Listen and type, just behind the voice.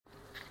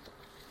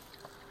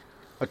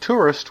A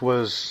tourist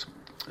was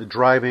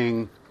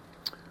driving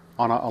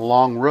on a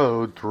long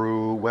road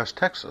through West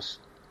Texas,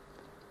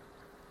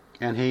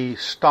 and he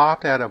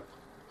stopped at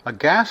a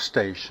gas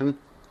station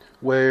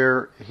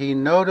where he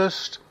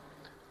noticed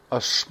a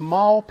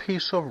small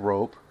piece of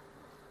rope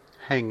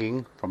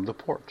hanging from the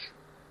porch.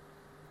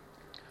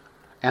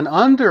 And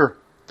under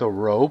the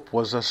rope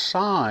was a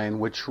sign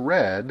which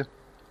read,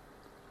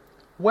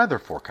 "Weather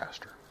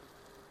Forecaster."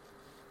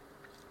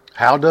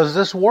 "How does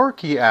this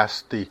work?" he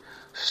asked the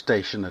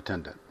station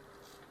attendant.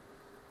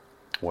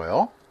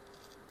 "Well,"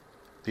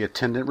 the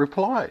attendant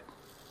replied,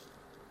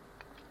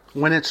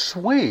 "when it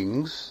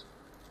swings,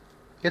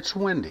 it's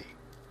windy.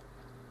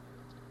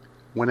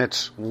 When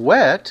it's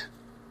wet,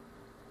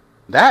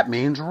 that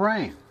means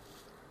rain.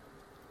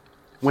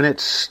 When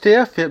it's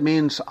stiff, it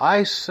means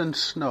ice and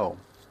snow.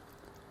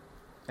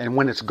 And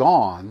when it's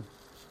gone,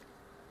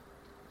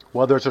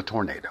 well, there's a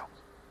tornado."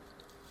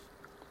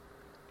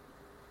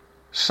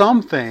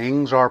 Some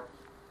things are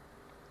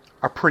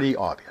pretty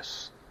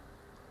obvious.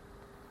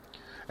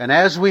 And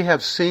as we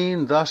have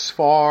seen thus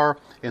far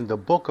in the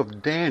book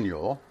of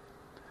Daniel,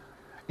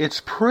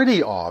 it's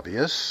pretty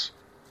obvious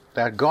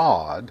that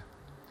God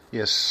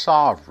is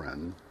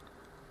sovereign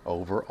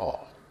over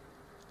all.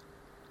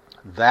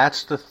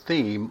 That's the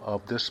theme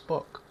of this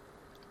book.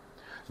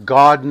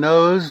 God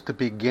knows the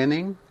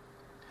beginning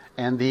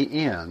and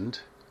the end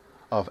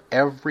of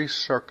every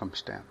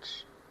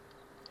circumstance.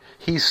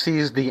 He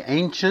sees the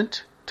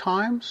ancient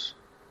times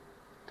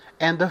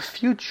and the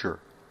future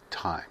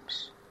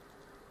times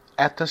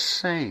at the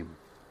same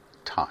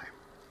time.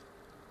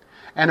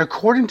 And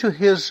according to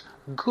His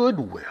good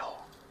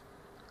will,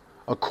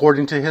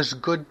 according to His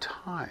good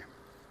time,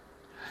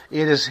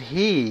 it is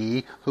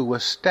He who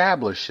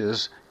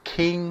establishes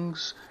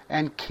kings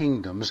and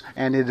kingdoms,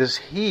 and it is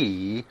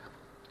He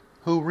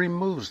who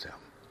removes them.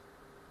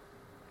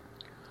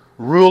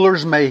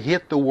 Rulers may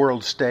hit the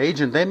world stage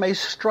and they may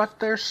strut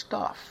their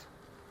stuff.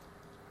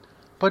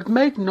 But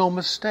make no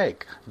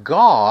mistake,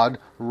 God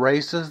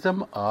raises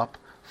them up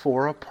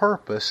for a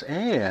purpose,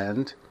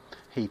 and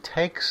He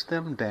takes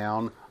them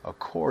down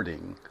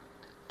according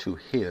to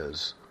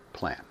His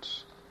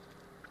plans.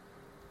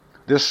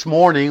 This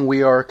morning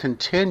we are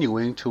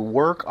continuing to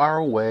work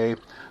our way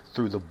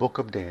through the book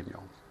of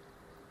Daniel.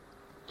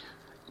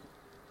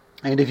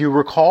 And if you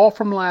recall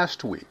from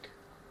last week,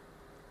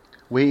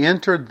 we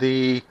entered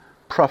the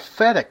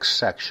prophetic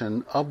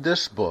section of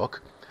this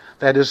book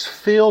that is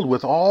filled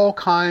with all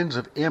kinds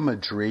of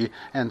imagery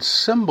and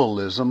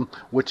symbolism,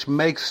 which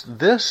makes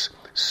this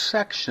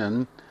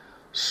section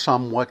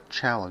somewhat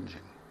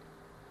challenging.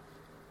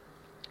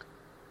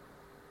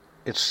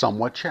 It's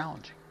somewhat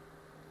challenging.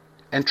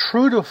 And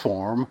true to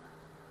form,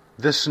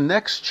 this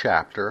next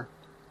chapter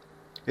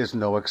is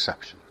no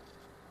exception.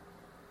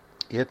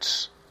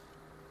 It's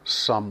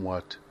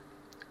somewhat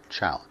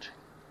challenging.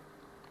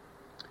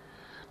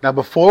 Now,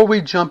 before we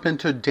jump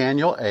into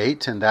Daniel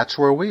 8, and that's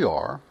where we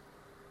are,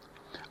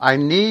 I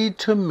need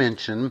to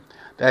mention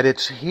that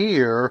it's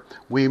here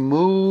we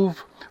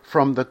move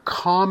from the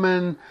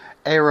common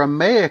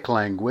Aramaic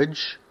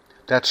language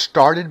that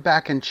started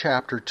back in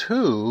chapter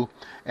 2,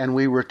 and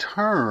we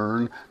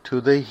return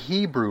to the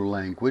Hebrew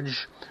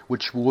language,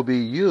 which will be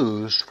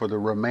used for the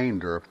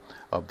remainder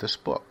of this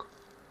book.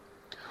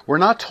 We're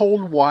not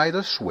told why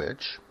the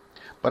switch,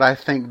 but I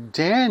think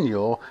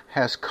Daniel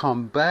has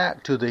come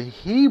back to the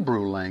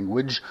Hebrew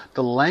language,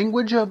 the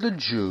language of the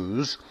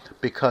Jews,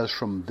 because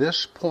from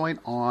this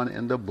point on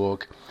in the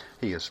book,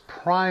 he is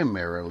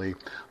primarily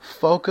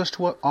focused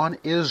on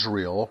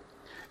Israel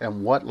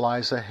and what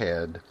lies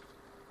ahead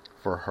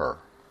for her.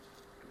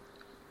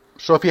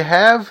 So if you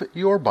have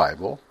your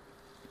Bible,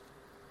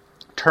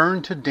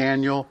 turn to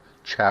Daniel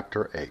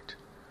chapter 8.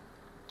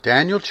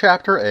 Daniel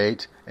chapter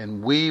 8,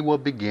 and we will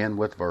begin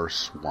with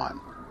verse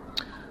 1.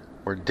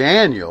 Where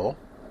Daniel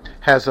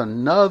has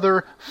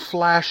another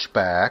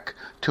flashback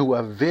to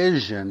a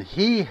vision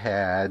he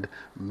had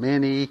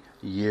many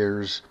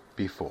years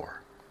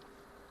before.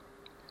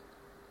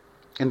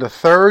 In the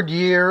 3rd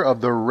year of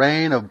the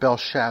reign of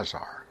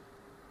Belshazzar,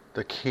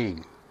 the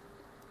king,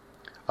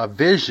 a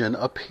vision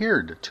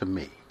appeared to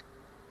me,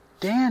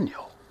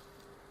 Daniel,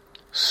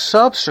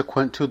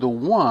 subsequent to the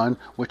one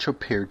which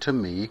appeared to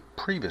me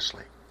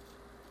previously.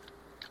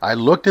 I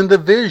looked in the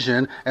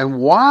vision, and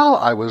while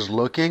I was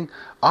looking,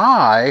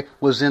 I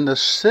was in the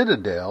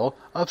citadel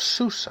of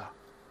Susa,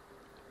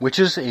 which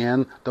is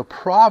in the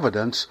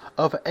province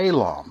of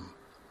Elam.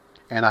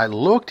 And I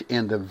looked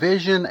in the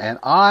vision, and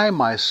I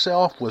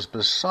myself was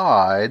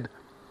beside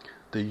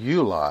the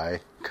Ulai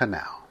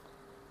Canal.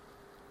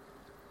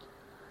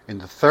 In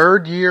the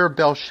 3rd year of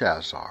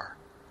Belshazzar,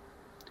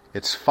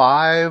 it's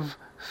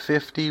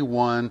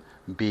 551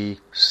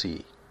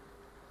 BC,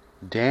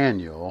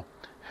 Daniel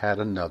had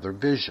another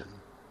vision.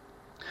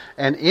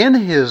 And in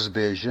his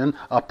vision,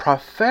 a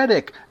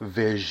prophetic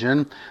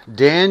vision,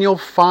 Daniel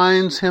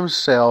finds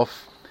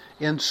himself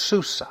in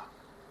Susa.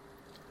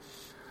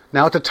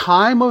 Now, at the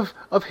time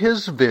of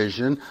his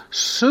vision,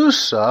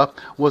 Susa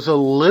was a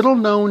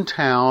little-known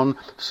town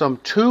some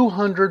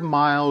 200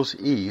 miles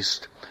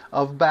east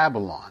of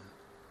Babylon.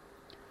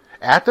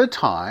 At the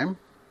time,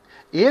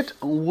 it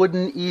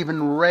wouldn't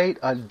even rate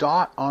a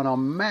dot on a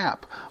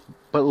map,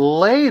 but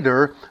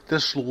later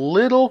this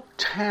little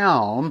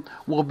town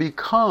will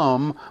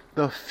become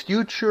the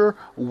future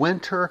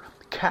winter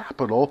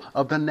capital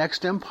of the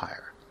next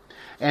empire.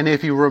 And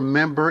if you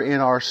remember in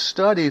our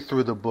study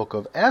through the book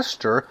of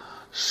Esther,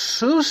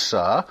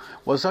 Susa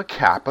was a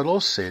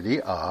capital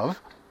city of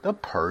the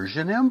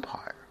Persian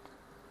Empire.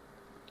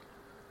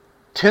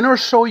 10 or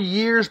so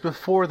years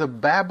before the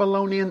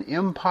Babylonian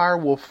Empire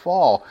will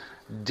fall,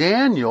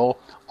 Daniel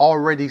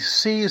already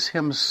sees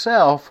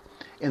himself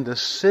in the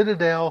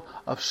citadel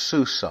of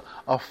Susa,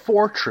 a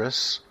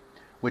fortress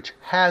which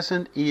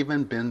hasn't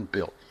even been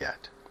built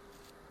yet.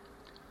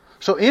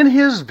 So in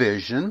his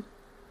vision,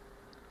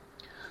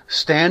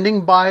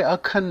 standing by a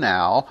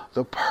canal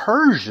the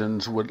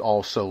Persians would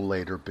also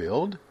later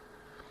build,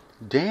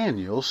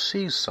 Daniel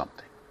sees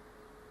something.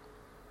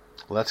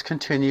 Let's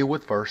continue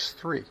with verse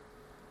 3.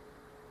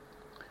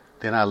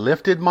 Then I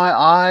lifted my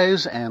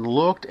eyes and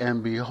looked,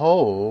 and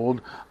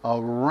behold,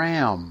 a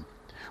ram,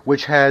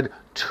 which had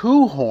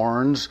 2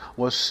 horns,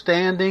 was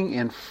standing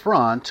in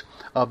front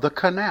of the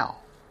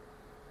canal.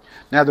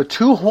 Now the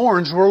 2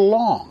 horns were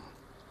long,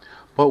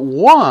 but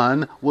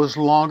one was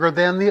longer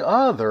than the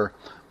other,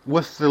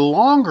 with the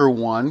longer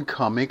one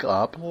coming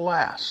up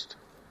last.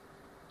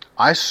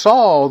 I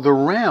saw the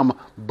ram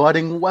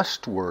butting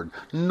westward,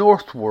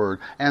 northward,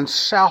 and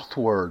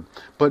southward,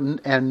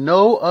 and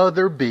no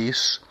other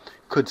beasts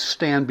could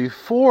stand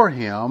before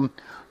him,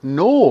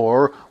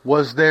 nor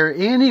was there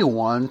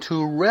anyone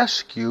to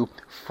rescue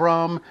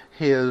from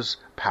his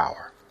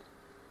power.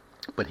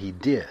 But he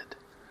did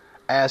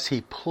as he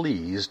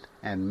pleased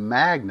and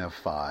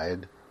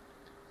magnified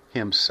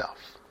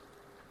himself.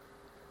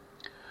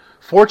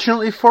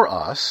 Fortunately for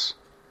us,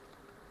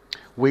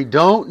 we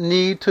don't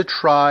need to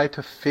try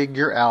to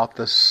figure out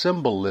the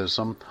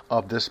symbolism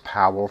of this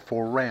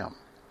powerful ram,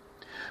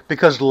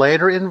 because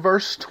later in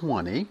verse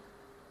 20,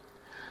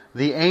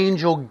 the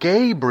angel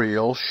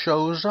Gabriel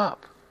shows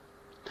up.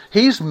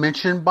 He's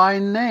mentioned by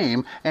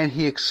name, and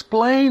he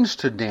explains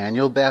to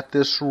Daniel that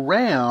this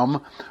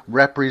ram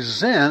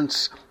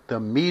represents the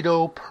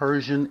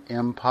Medo-Persian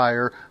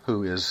Empire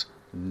who is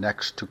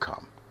next to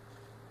come.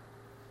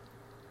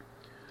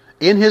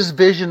 In his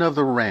vision of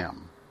the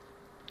ram,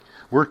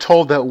 we're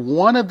told that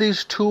one of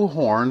these 2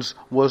 horns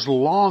was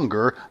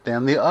longer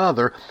than the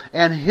other,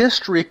 and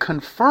history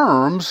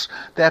confirms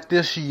that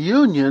this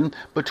union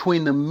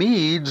between the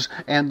Medes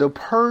and the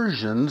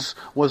Persians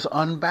was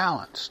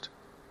unbalanced.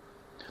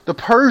 The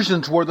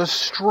Persians were the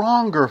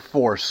stronger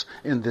force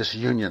in this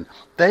union.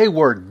 They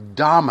were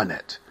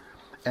dominant,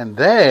 and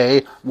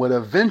they would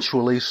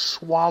eventually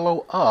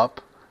swallow up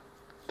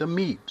the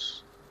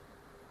Medes.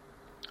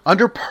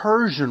 Under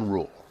Persian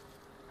rule,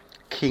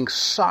 King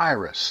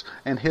Cyrus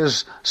and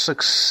his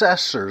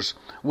successors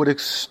would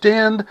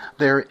extend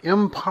their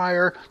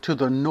empire to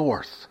the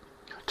north,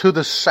 to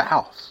the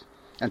south,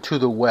 and to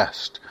the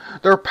west.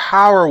 Their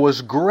power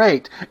was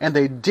great, and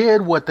they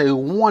did what they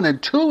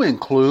wanted, to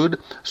include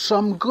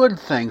some good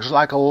things,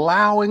 like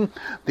allowing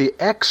the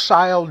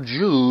exiled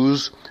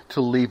Jews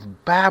to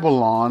leave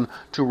Babylon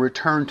to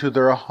return to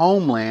their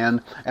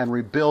homeland and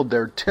rebuild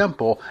their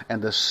temple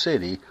and the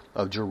city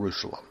of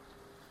Jerusalem.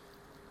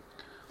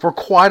 For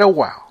quite a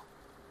while,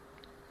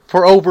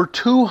 for over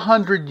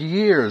 200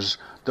 years,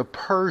 the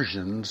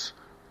Persians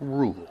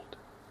ruled.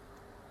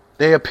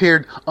 They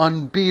appeared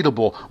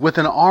unbeatable, with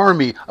an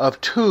army of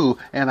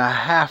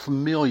 2.5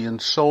 million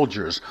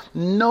soldiers.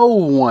 No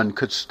one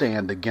could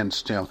stand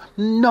against them.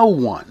 No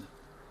one.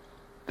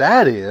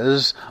 That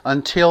is,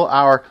 until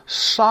our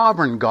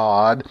sovereign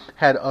God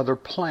had other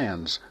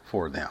plans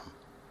for them.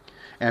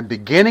 And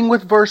beginning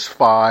with verse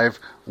 5,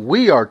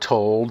 we are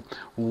told,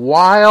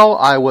 while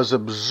I was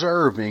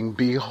observing,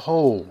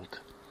 behold,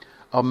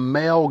 a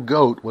male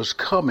goat was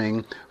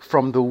coming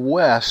from the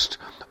west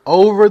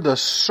over the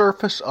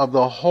surface of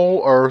the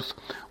whole earth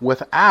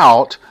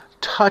without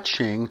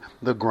touching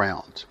the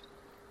ground.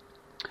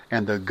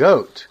 And the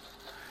goat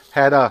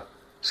had a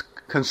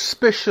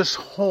conspicuous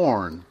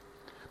horn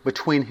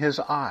between his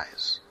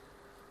eyes.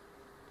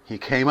 He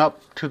came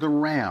up to the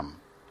ram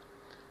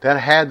that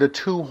had the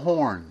 2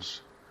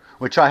 horns,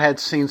 which I had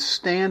seen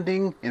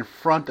standing in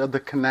front of the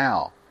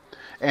canal,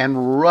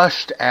 and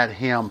rushed at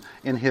him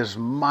in his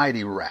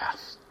mighty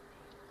wrath.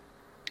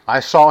 I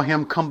saw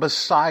him come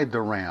beside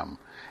the ram,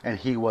 and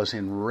he was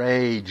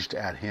enraged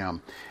at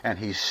him, and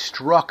he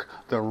struck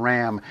the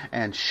ram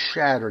and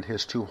shattered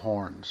his 2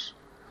 horns.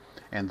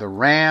 And the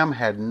ram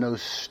had no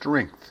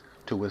strength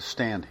to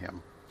withstand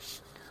him.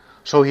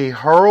 So he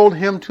hurled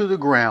him to the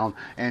ground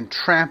and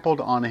trampled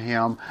on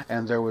him,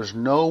 and there was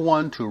no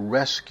one to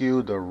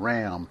rescue the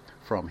ram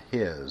from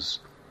his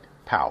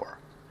power.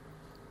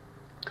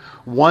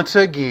 Once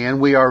again,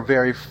 we are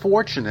very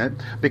fortunate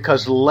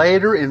because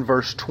later in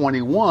verse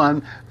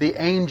 21, the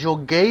angel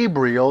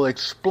Gabriel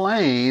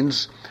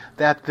explains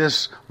that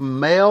this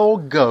male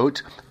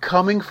goat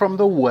coming from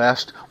the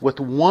west with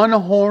one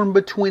horn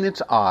between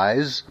its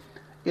eyes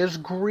is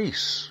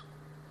Greece.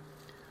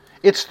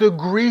 It's the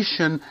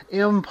Grecian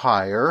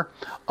Empire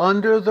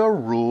under the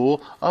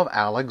rule of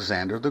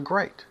Alexander the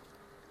Great.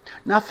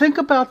 Now think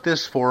about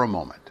this for a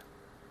moment.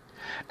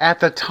 At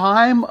the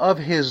time of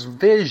his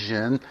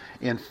vision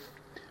in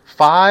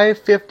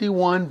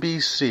 551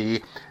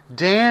 BC,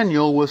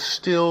 Daniel was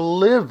still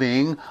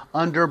living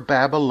under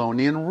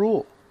Babylonian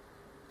rule.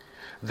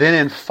 Then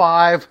in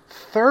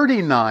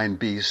 539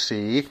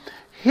 BC,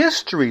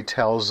 history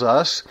tells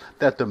us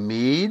that the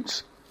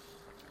Medes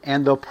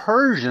and the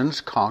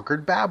Persians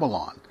conquered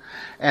Babylon,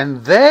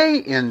 and they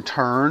in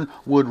turn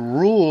would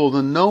rule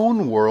the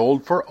known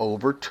world for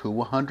over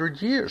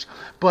 200 years.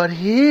 But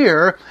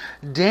here,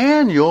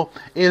 Daniel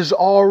is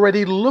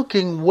already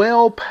looking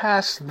well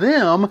past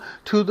them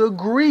to the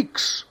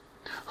Greeks,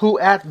 who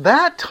at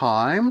that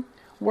time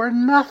were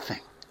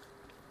nothing.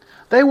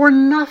 They were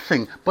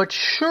nothing, but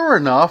sure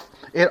enough,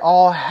 it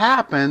all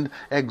happened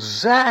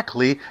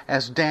exactly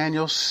as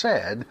Daniel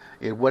said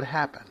it would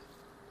happen.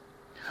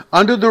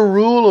 Under the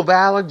rule of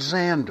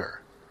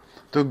Alexander,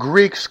 the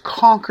Greeks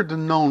conquered the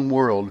known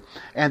world,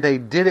 and they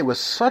did it with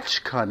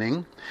such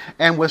cunning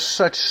and with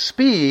such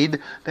speed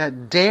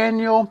that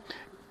Daniel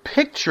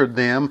pictured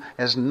them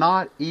as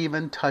not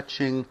even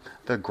touching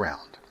the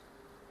ground.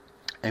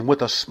 And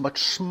with a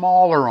much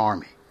smaller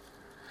army,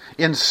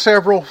 in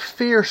several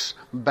fierce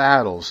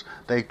battles,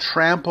 they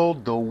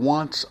trampled the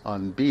once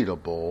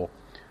unbeatable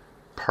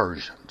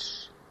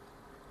Persians.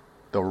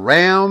 The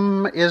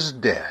ram is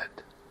dead.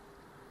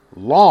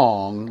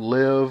 Long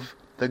live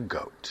the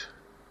goat.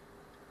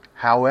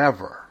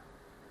 However,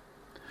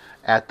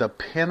 at the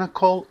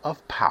pinnacle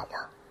of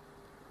power,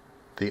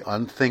 the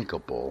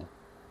unthinkable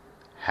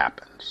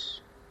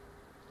happens.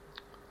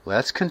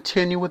 Let's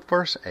continue with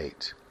verse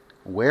 8,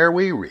 where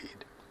we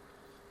read,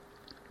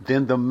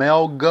 "Then the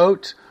male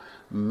goat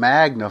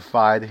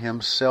magnified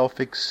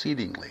himself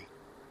exceedingly.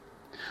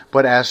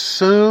 But as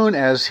soon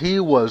as he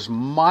was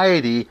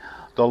mighty,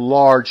 the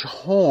large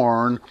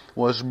horn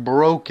was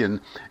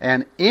broken,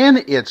 and in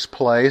its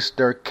place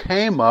there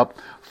came up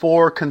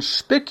 4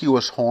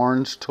 conspicuous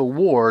horns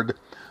toward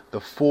the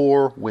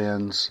 4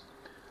 winds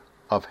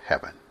of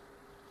heaven."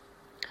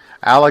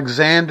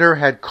 Alexander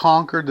had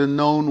conquered the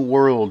known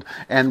world,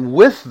 and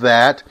with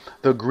that,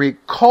 the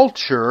Greek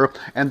culture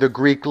and the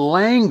Greek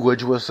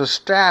language was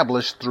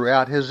established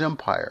throughout his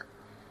empire.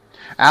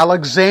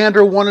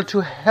 Alexander wanted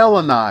to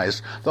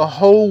Hellenize the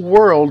whole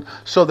world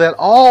so that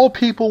all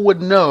people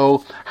would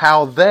know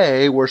how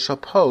they were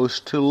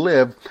supposed to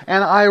live.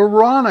 And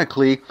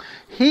ironically,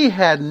 he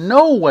had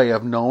no way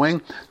of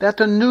knowing that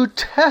the New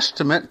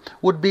Testament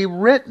would be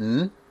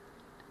written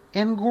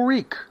in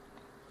Greek.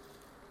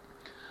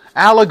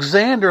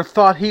 Alexander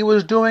thought he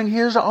was doing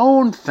his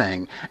own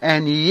thing,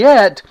 and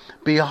yet,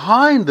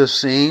 behind the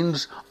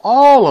scenes,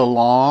 all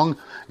along,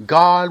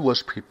 God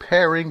was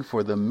preparing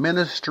for the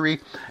ministry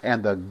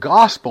and the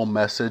gospel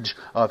message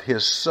of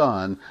His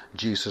Son,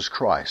 Jesus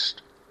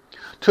Christ,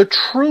 to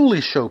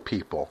truly show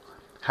people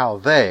how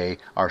they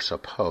are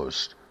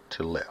supposed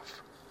to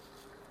live.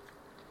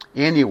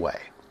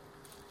 Anyway,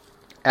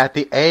 at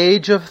the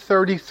age of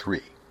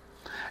 33,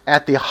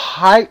 at the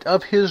height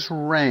of his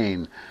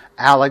reign,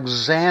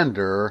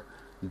 Alexander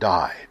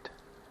died.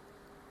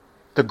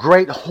 The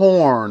great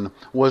horn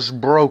was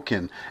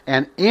broken,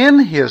 and in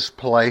his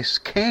place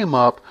came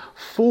up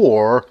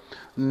 4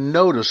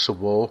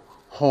 noticeable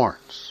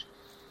horns.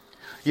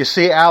 You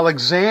see,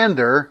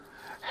 Alexander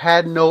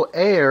had no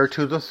heir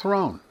to the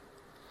throne.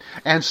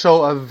 And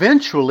so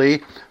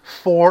eventually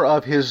 4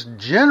 of his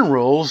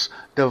generals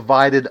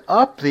divided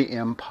up the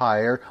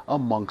empire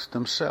amongst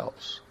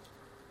themselves.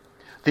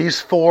 These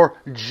 4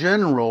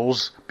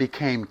 generals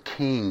became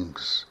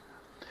kings,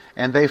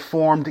 and they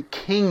formed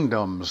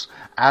kingdoms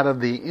out of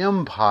the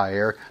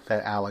empire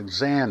that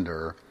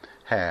Alexander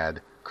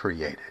had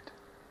created.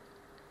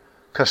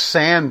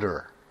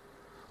 Cassander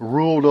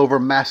ruled over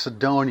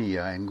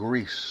Macedonia and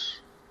Greece.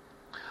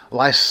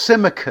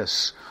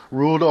 Lysimachus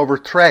ruled over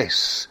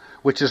Thrace,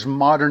 which is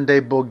modern-day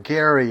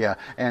Bulgaria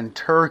and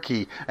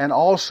Turkey, and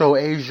also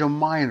Asia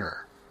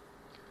Minor.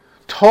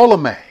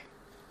 Ptolemy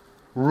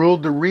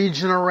ruled the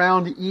region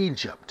around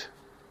Egypt.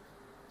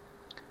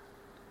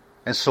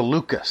 And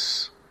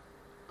Seleucus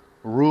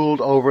ruled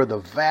over the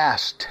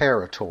vast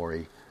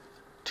territory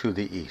to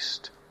the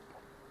east.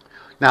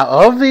 Now,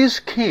 of these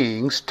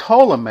kings,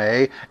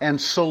 Ptolemy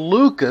and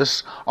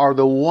Seleucus are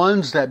the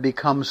ones that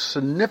become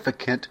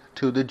significant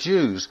to the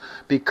Jews,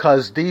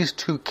 because these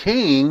 2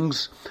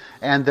 kings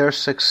and their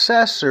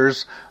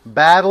successors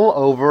battle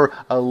over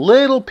a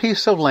little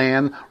piece of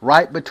land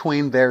right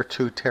between their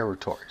 2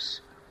 territories.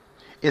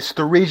 It's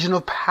the region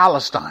of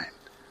Palestine,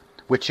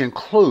 which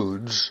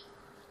includes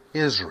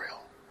Israel.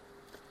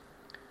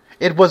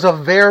 It was a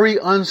very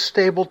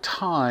unstable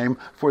time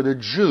for the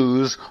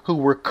Jews who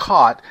were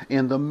caught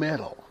in the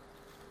middle.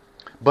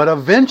 But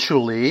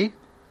eventually,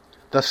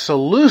 the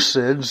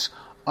Seleucids,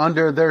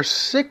 under their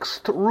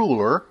sixth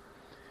ruler,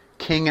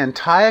 King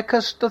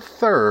Antiochus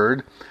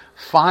III,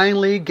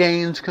 finally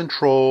gains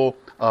control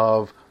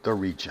of the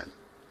region.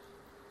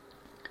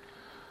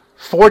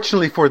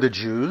 Fortunately for the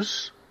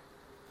Jews,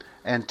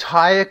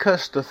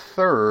 Antiochus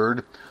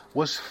III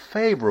was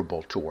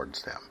favorable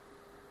towards them.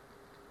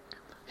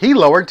 He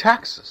lowered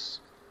taxes.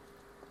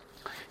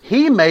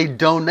 He made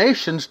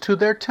donations to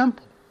their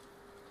temple.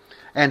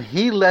 And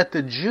he let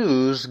the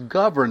Jews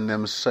govern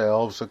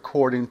themselves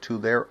according to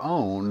their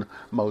own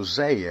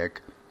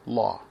Mosaic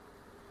law.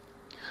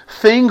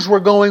 Things were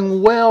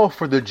going well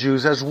for the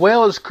Jews, as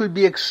well as could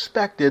be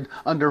expected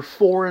under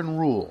foreign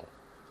rule.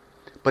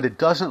 But it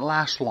doesn't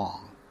last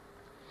long.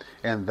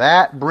 And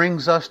that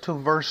brings us to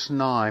verse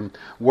 9,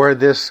 where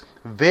this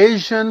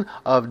vision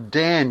of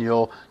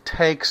Daniel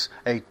takes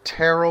a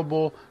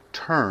terrible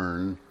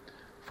turn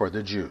for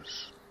the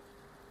Jews.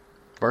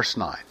 Verse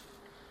 9.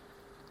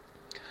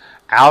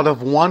 Out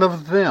of one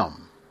of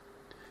them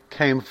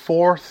came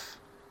forth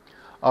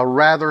a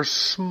rather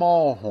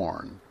small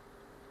horn,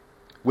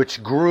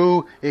 which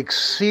grew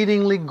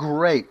exceedingly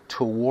great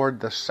toward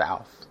the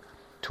south,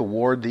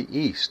 toward the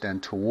east,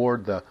 and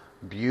toward the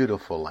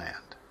beautiful land.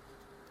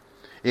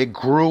 It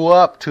grew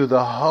up to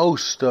the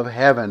host of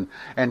heaven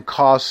and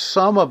caused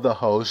some of the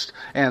host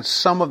and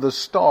some of the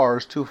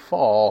stars to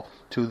fall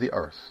to the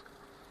earth.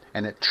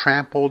 And it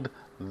trampled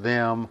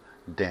them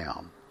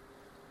down.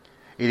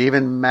 It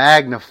even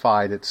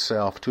magnified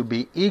itself to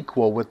be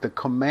equal with the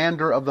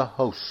commander of the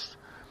host,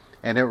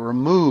 and it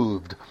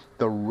removed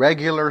the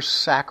regular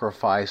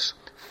sacrifice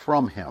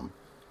from him,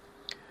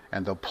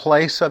 and the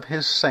place of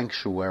his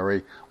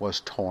sanctuary was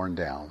torn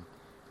down.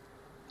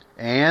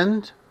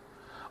 And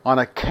on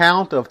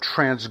account of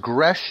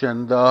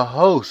transgression, the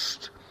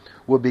host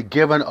will be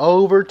given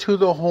over to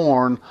the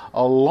horn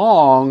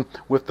along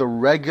with the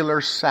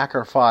regular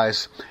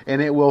sacrifice,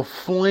 and it will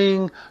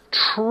fling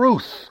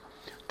truth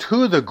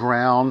to the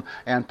ground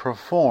and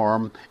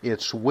perform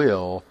its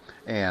will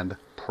and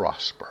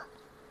prosper.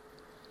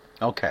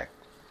 Okay.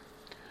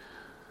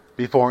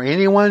 Before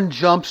anyone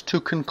jumps to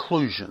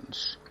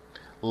conclusions,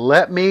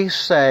 let me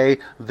say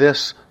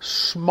this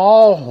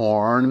small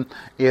horn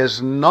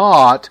is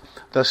not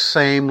the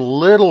same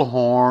little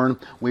horn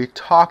we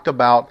talked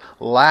about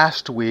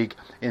last week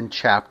in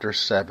chapter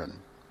 7,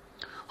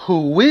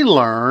 who we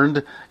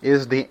learned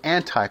is the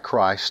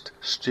Antichrist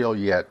still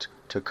yet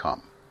to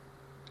come.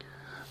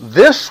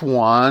 This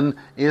one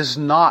is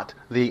not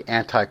the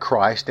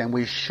Antichrist, and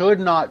we should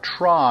not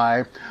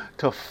try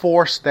to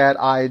force that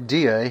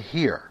idea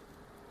here.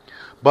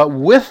 But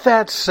with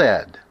that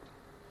said,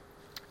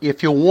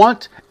 if you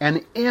want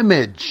an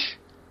image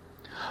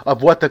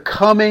of what the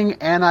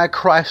coming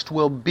Antichrist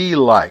will be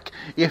like,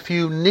 if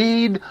you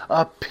need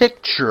a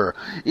picture,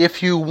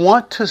 if you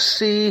want to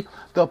see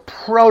the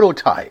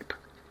prototype,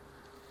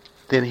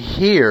 then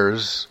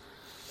here's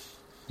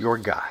your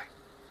guy.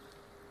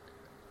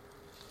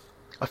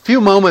 A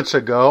few moments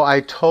ago, I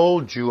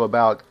told you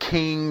about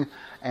King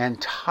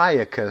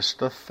Antiochus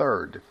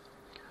III,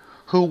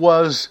 who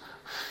was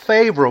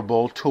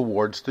favorable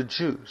towards the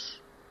Jews.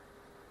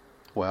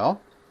 Well,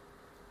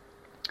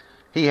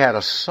 he had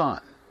a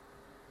son,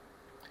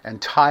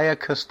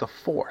 Antiochus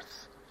IV,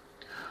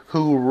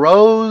 who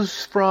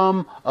rose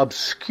from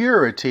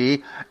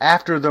obscurity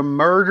after the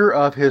murder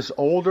of his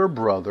older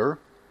brother,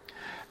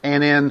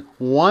 and in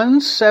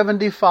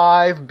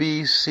 175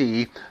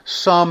 BC,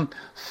 some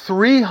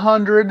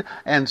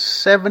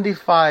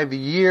 375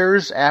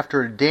 years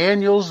after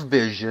Daniel's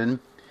vision,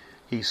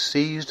 he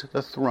seized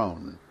the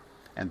throne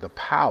and the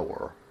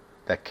power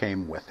that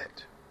came with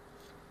it.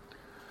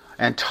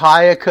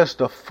 Antiochus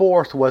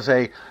IV was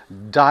a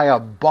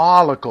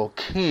diabolical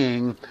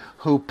king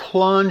who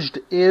plunged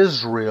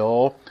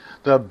Israel,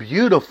 the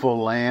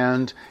beautiful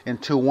land,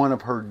 into one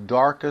of her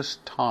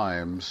darkest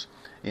times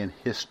in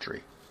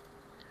history.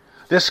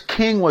 This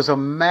king was a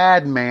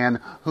madman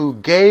who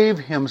gave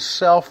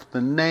himself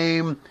the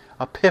name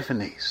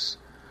Epiphanes,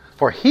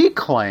 for he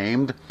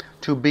claimed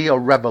to be a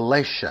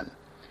revelation,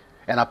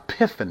 an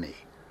epiphany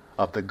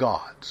of the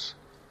gods.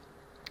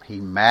 He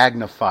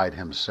magnified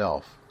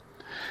himself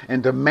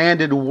and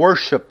demanded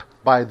worship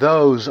by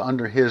those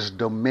under his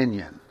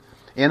dominion,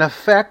 in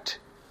effect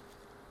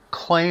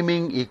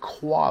claiming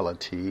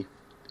equality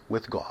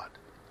with God.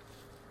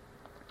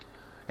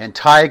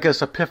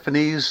 Antiochus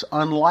Epiphanes,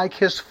 unlike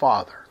his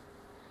father,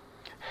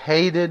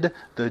 hated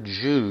the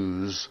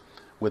Jews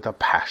with a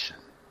passion.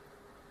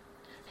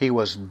 He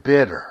was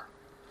bitter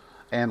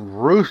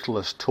and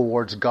ruthless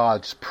towards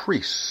God's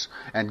priests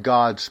and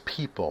God's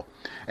people,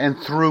 and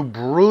through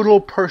brutal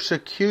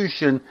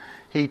persecution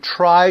he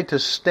tried to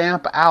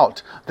stamp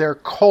out their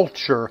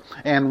culture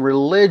and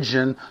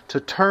religion to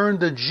turn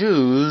the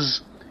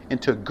Jews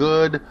into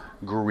good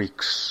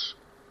Greeks.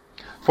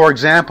 For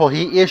example,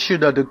 he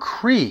issued a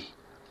decree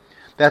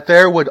that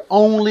there would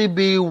only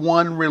be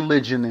one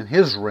religion in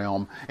his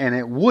realm, and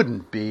it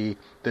wouldn't be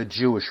the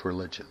Jewish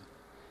religion.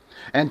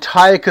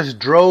 Antiochus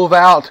drove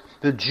out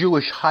the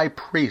Jewish high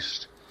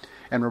priest,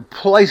 and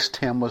replaced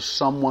him with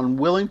someone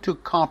willing to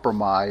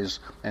compromise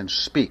and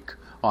speak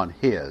on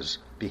his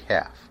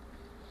behalf.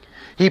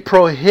 He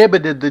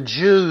prohibited the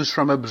Jews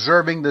from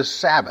observing the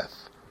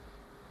Sabbath,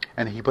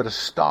 and he put a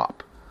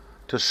stop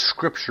to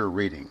scripture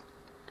reading,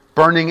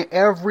 burning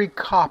every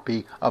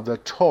copy of the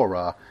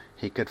Torah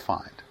he could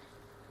find.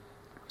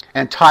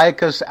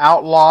 Antiochus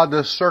outlawed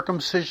the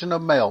circumcision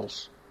of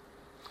males,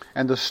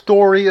 and the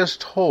story is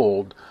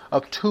told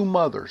of two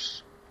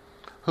mothers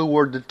who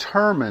were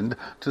determined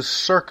to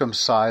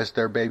circumcise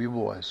their baby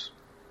boys.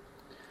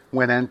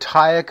 When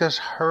Antiochus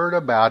heard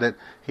about it,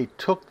 he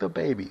took the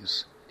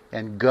babies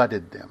and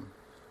gutted them,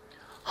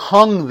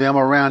 hung them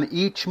around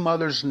each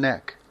mother's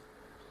neck,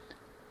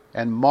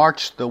 and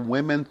marched the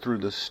women through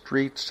the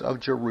streets of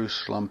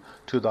Jerusalem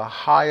to the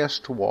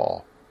highest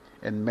wall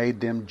and made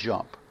them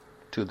jump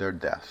to their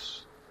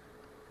deaths.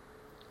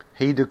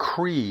 He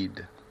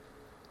decreed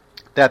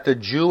that the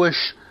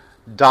Jewish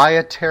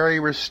dietary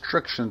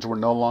restrictions were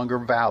no longer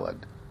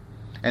valid.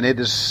 And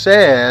it is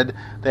said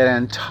that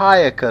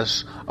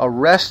Antiochus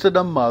arrested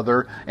a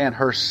mother and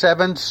her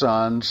 7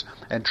 sons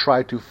and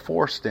tried to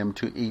force them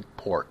to eat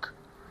pork.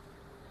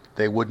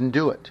 They wouldn't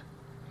do it.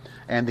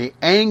 And the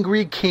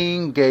angry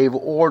king gave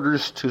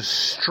orders to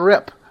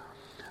strip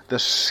the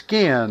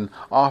skin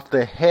off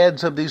the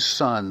heads of these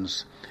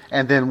sons.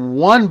 And then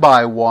one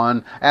by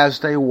one, as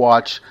they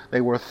watched,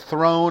 they were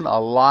thrown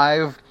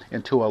alive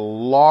into a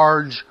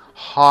large,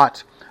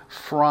 hot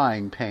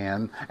frying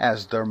pan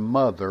as their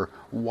mother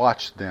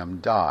watched them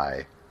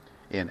die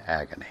in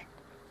agony.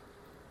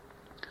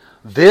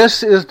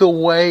 This is the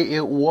way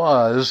it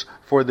was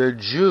for the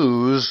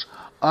Jews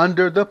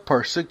under the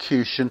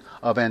persecution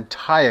of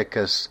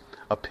Antiochus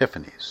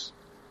Epiphanes.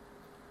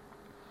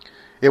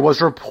 It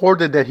was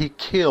reported that he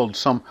killed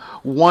some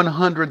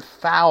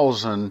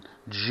 100,000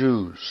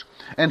 Jews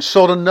and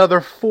sold another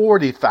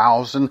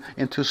 40,000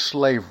 into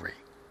slavery.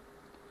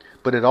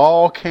 But it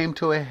all came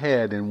to a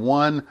head in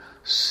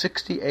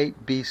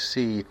 168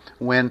 BC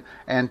when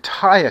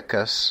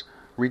Antiochus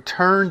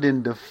returned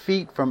in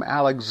defeat from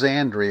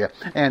Alexandria,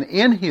 and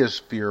in his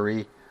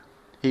fury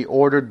he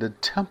ordered the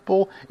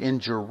temple in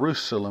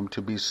Jerusalem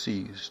to be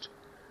seized.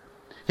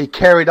 He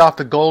carried off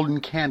the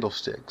golden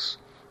candlesticks,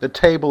 the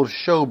table of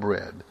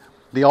showbread,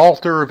 the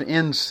altar of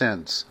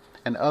incense,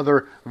 and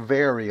other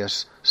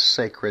various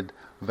sacred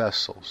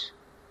vessels.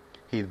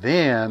 He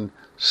then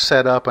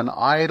set up an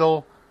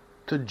idol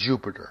to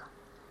Jupiter,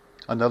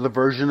 another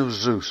version of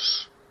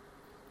Zeus,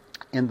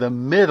 in the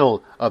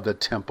middle of the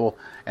temple,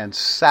 and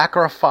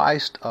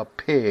sacrificed a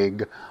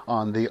pig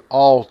on the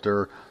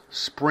altar,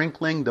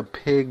 sprinkling the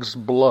pig's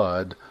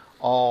blood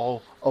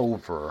all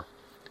over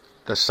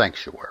the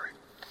sanctuary.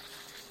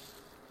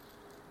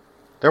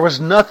 There was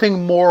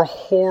nothing more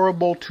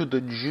horrible to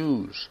the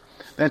Jews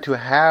than to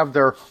have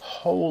their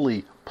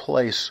holy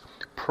place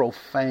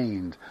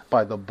profaned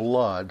by the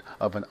blood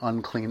of an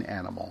unclean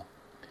animal.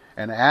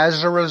 And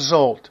as a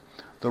result,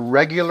 the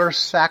regular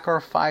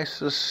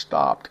sacrifices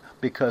stopped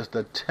because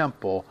the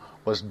temple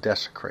was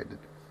desecrated.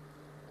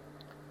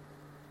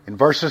 In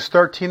verses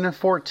 13 and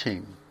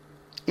 14,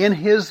 in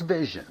his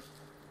vision,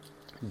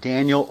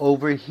 Daniel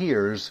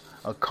overhears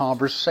a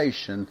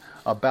conversation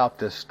about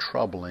this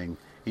troubling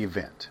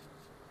event.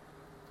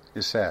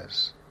 It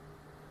says,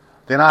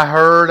 "Then I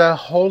heard a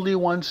holy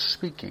one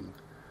speaking,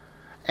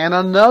 and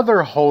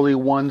another holy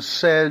one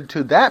said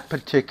to that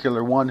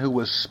particular one who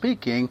was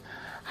speaking,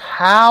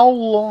 'How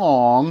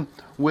long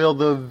will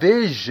the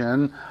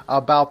vision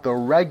about the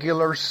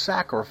regular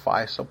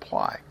sacrifice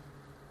apply,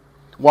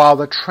 while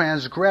the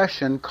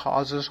transgression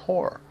causes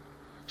horror,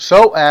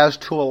 so as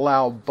to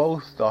allow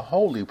both the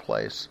holy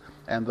place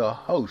and the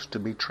host to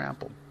be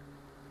trampled?'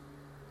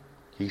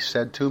 He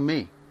said to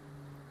me,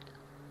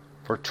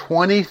 'For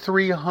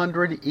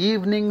 2,300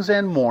 evenings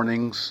and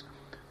mornings,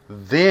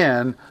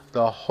 then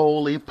the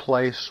holy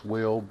place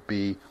will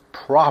be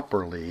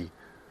properly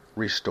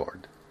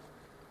restored.'"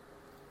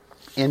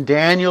 In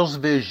Daniel's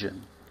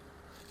vision,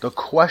 the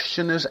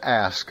question is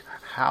asked,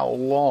 how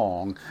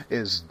long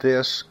is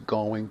this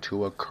going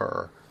to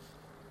occur?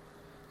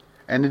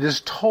 And it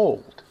is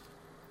told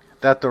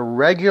that the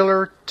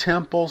regular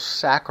temple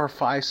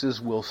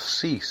sacrifices will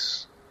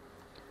cease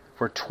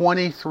for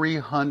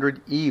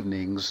 2,300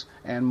 evenings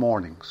and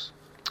mornings,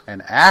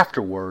 and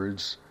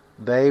afterwards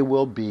they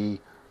will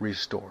be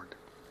restored.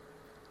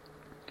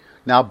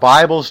 Now,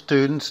 Bible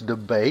students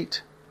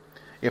debate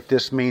if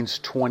this means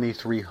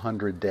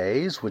 2,300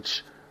 days,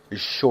 which is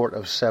short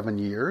of 7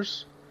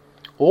 years,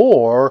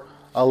 or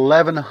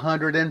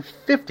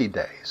 1,150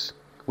 days,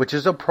 which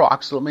is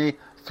approximately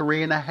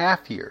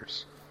 3.5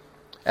 years,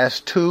 as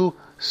 2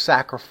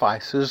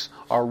 sacrifices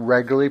are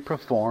regularly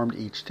performed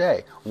each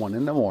day, one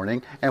in the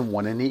morning and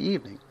one in the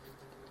evening.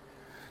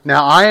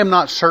 Now, I am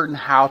not certain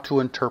how to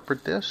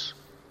interpret this.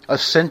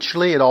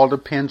 Essentially, it all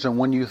depends on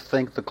when you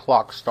think the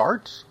clock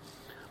starts.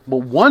 But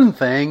one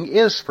thing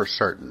is for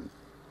certain.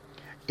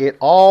 It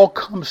all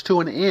comes to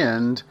an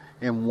end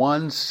in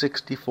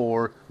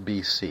 164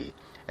 BC.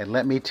 And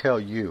let me tell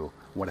you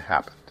what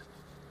happened.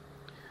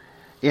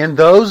 In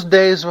those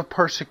days of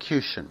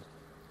persecution,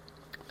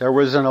 there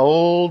was an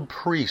old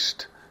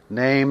priest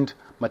named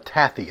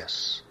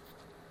Antiochus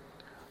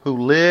who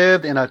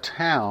lived in a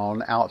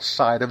town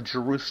outside of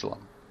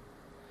Jerusalem.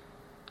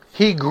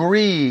 He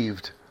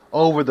grieved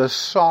over the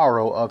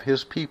sorrow of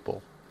his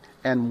people.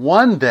 And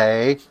one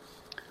day,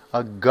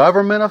 a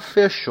government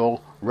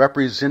official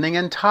representing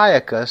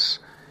Antiochus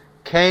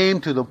came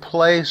to the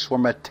place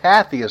where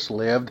Antiochus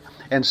lived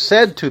and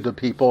said to the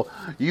people,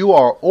 "You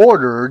are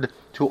ordered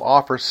to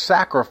offer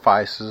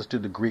sacrifices to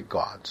the Greek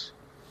gods."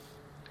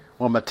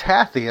 Well,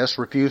 Antiochus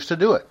refused to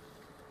do it.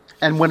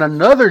 And when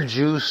another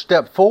Jew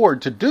stepped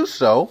forward to do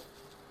so,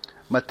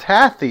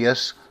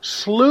 Antiochus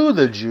slew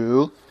the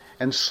Jew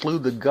and slew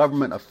the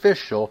government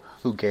official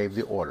who gave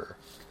the order.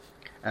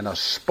 And a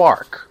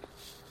spark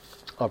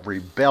of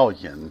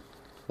rebellion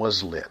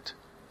was lit.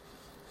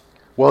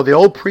 Well, the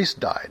old priest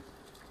died,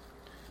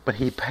 but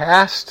he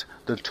passed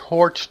the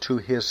torch to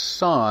his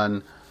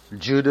son,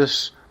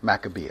 Judas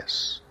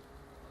Maccabeus.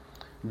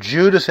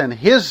 Judas and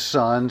his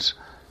sons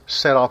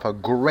set off a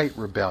great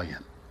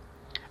rebellion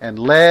and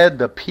led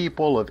the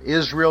people of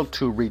Israel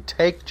to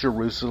retake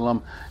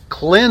Jerusalem,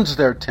 cleanse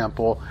their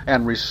temple,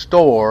 and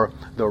restore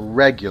the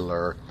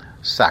regular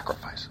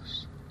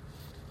sacrifices.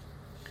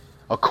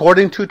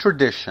 According to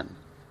tradition,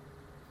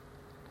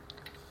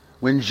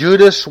 when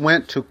Judas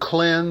went to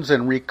cleanse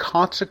and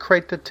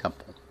reconsecrate the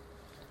temple,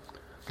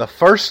 the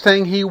first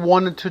thing he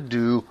wanted to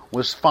do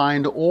was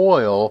find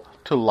oil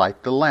to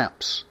light the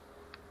lamps,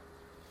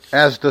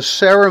 as the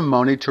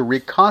ceremony to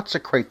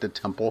reconsecrate the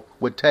temple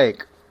would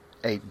take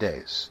 8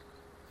 days.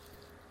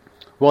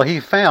 Well, he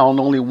found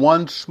only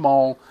one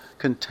small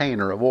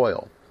container of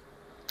oil,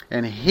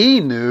 and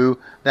he knew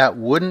that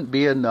wouldn't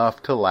be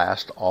enough to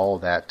last all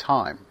that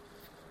time.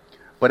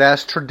 But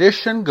as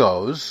tradition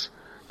goes,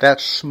 that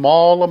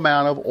small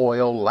amount of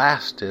oil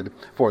lasted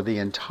for the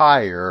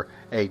entire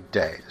 8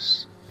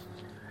 days.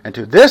 And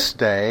to this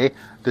day,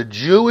 the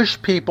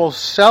Jewish people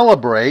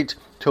celebrate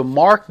to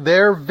mark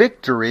their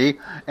victory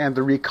and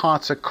the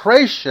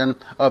reconsecration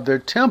of their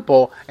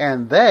temple,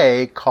 and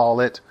they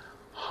call it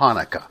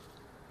Hanukkah,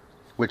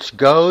 which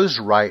goes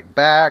right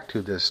back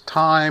to this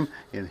time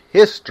in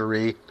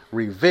history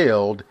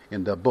revealed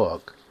in the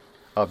book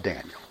of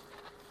Daniel.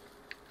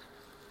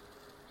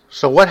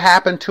 So what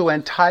happened to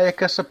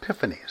Antiochus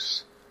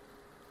Epiphanes?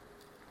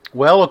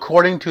 Well,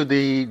 according to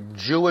the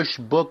Jewish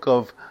book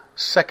of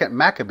 2nd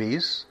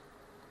Maccabees,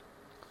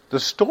 the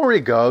story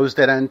goes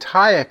that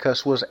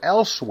Antiochus was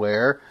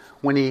elsewhere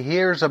when he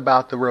hears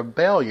about the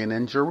rebellion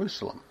in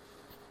Jerusalem.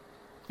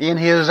 In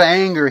his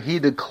anger, he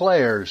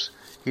declares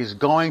he's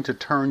going to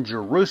turn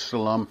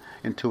Jerusalem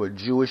into a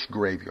Jewish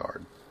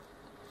graveyard.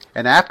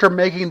 And after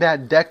making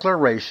that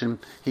declaration,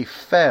 he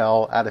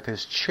fell out of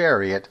his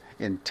chariot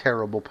in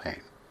terrible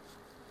pain.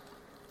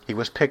 He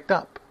was picked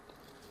up.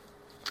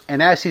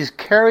 And as he's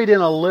carried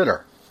in a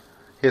litter,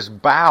 his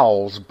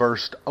bowels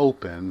burst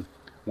open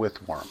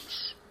with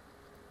worms.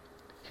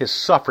 His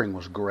suffering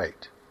was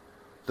great.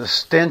 The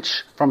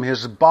stench from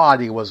his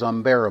body was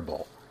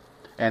unbearable.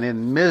 And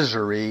in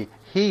misery,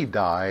 he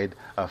died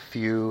a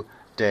few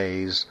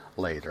days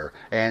later.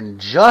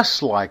 And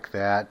just like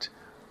that,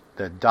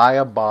 the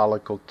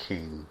diabolical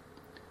king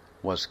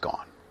was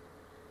gone.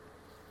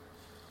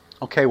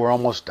 Okay, we're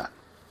almost done.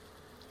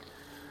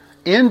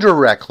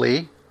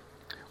 Indirectly,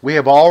 we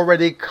have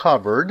already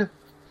covered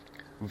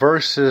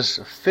verses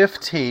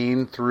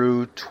 15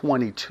 through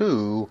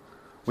 22,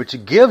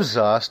 which gives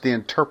us the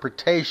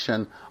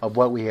interpretation of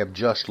what we have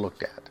just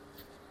looked at.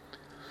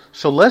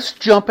 So let's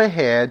jump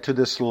ahead to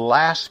this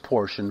last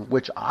portion,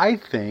 which I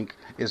think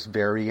is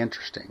very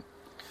interesting.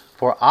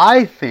 For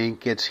I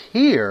think it's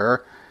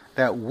here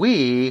that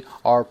we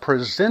are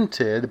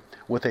presented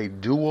with a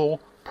dual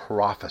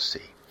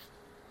prophecy.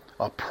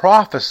 A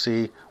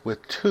prophecy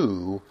with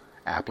two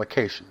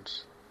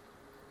applications.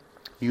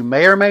 You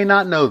may or may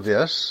not know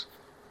this,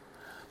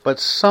 but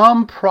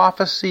some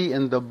prophecy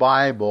in the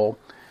Bible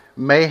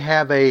may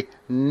have a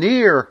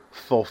near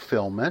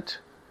fulfillment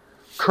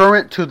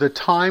current to the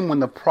time when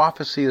the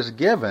prophecy is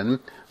given,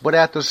 but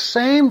at the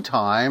same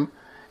time,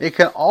 it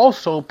can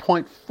also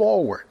point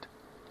forward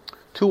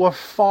to a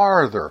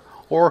farther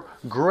or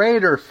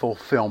greater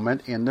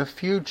fulfillment in the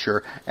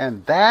future.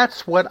 And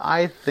that's what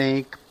I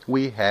think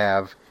we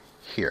have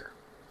here.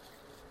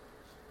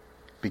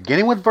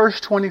 Beginning with verse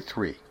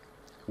 23,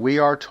 we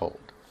are told,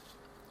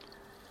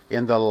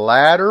 in the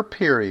latter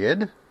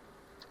period,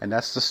 and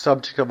that's the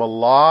subject of a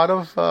lot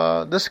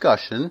of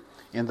discussion,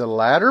 in the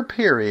latter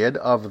period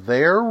of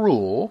their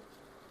rule,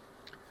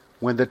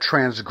 when the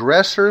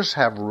transgressors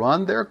have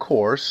run their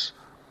course,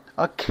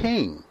 a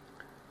king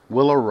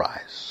will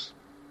arise,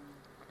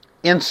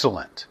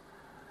 insolent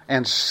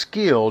and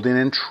skilled in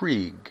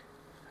intrigue.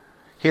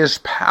 His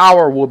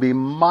power will be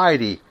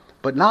mighty,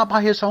 but not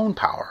by his own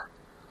power,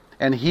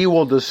 and he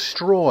will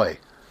destroy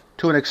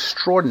to an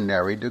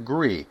extraordinary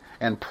degree,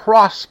 and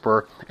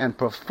prosper and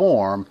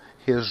perform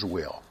his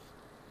will.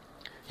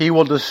 He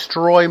will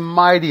destroy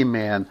mighty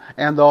men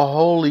and the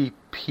holy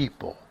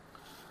people.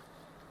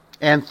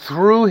 And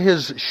through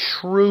his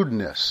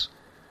shrewdness,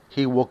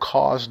 he will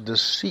cause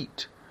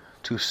deceit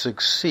to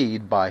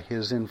succeed by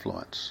his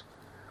influence.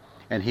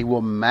 And he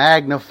will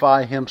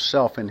magnify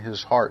himself in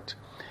his heart,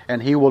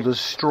 and he will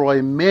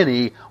destroy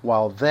many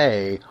while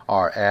they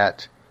are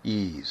at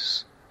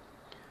ease.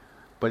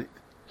 But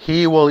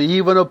he will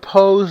even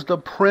oppose the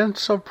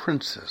Prince of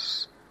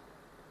Princes.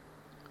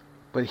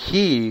 But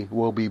he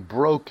will be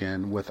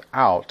broken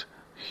without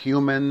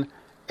human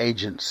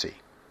agency.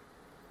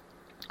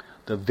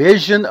 The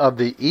vision of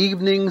the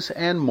evenings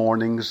and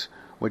mornings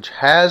which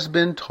has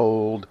been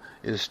told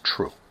is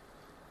true.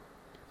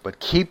 But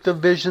keep the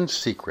vision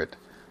secret,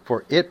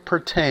 for it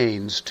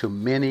pertains to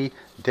many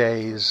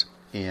days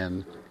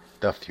in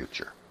the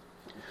future.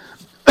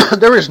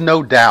 There is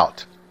no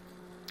doubt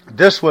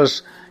this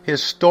was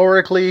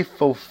historically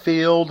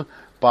fulfilled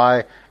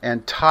by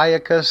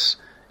Antiochus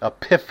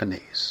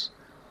Epiphanes.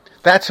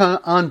 That's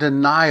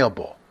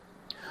undeniable.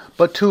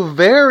 But to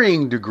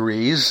varying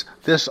degrees,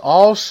 this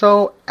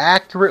also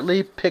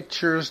accurately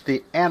pictures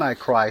the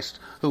Antichrist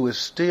who is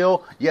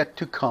still yet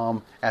to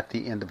come at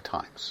the end of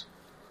times.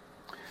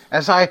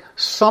 As I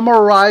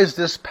summarize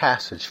this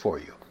passage for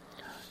you,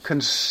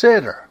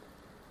 consider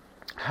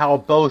how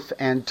both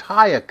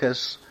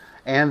Antiochus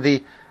and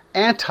the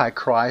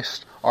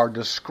Antichrist are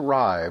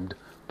described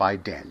by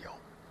Daniel.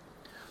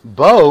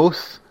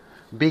 Both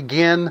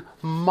begin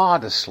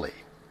modestly,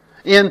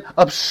 in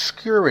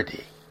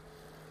obscurity,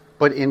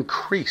 but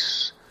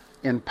increase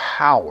in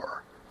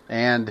power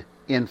and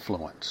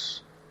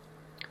influence.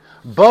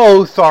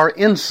 Both are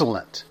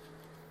insolent.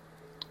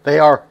 They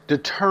are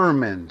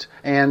determined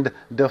and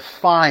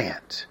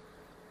defiant.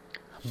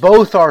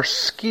 Both are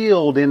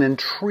skilled in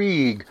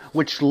intrigue,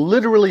 which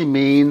literally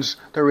means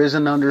there is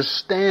an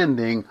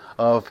understanding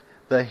of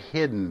the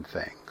hidden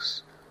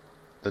things,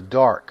 the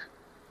dark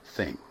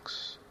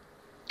things.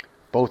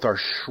 Both are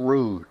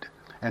shrewd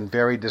and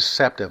very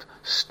deceptive,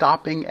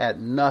 stopping at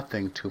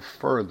nothing to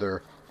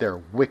further their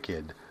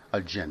wicked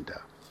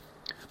agenda.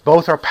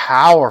 Both are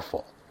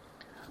powerful,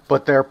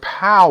 but their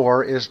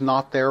power is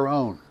not their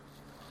own.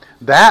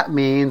 That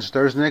means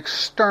there's an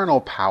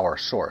external power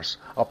source,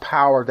 a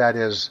power that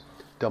is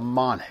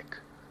demonic,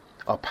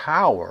 a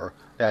power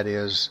that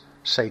is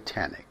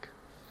satanic.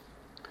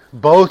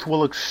 Both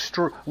will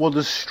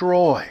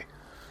destroy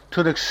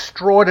to an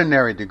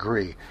extraordinary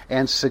degree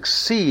and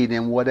succeed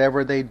in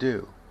whatever they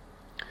do.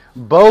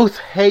 Both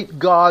hate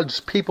God's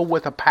people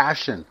with a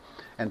passion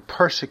and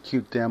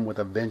persecute them with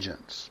a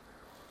vengeance.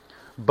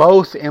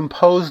 Both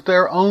impose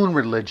their own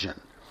religion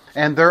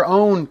and their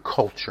own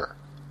culture.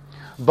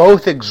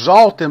 Both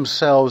exalt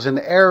themselves in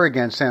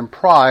arrogance and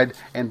pride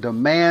and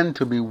demand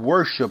to be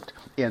worshipped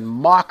in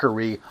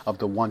mockery of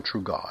the one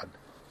true God.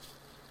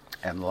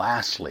 And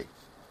lastly,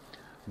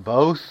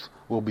 both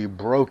will be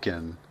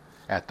broken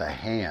at the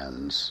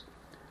hands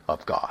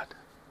of God.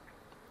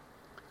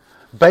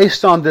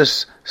 Based on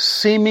this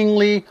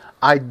seemingly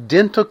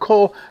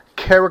identical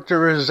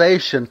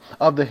characterization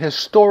of the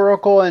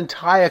historical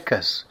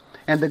Antiochus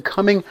and the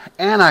coming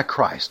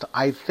Antichrist,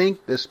 I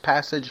think this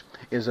passage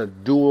is a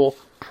dual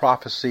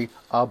prophecy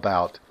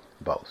about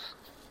both.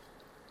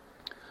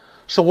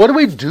 So what do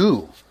we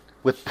do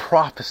with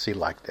prophecy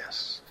like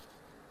this?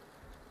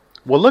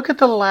 Well, look at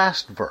the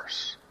last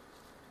verse.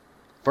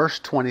 Verse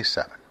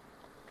 27.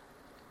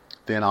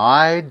 Then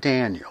I,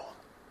 Daniel,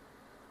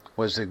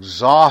 was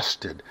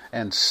exhausted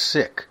and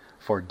sick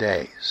for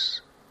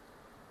days.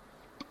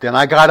 Then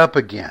I got up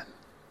again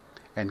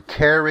and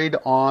carried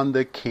on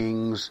the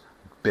king's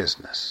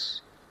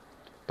business.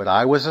 But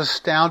I was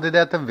astounded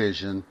at the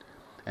vision,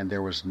 and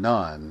there was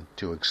none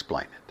to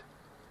explain it.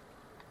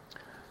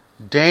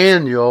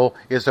 Daniel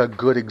is a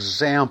good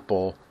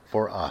example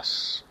for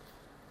us.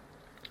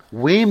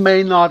 We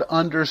may not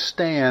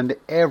understand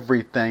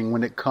everything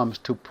when it comes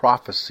to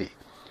prophecy.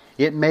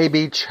 It may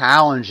be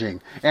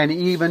challenging and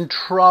even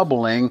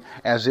troubling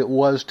as it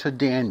was to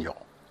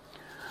Daniel.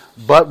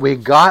 But we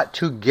got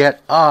to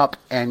get up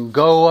and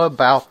go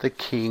about the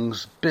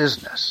king's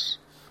business.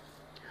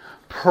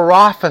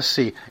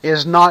 Prophecy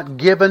is not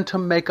given to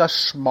make us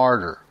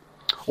smarter,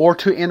 or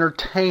to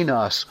entertain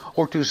us,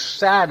 or to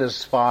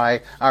satisfy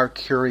our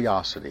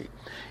curiosity.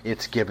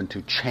 It's given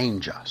to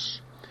change us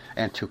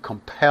and to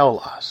compel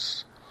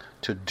us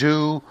to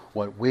do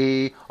what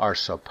we are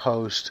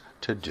supposed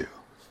to do.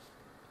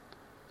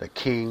 The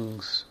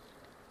king's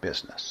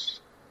business.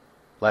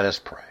 Let us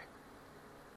pray.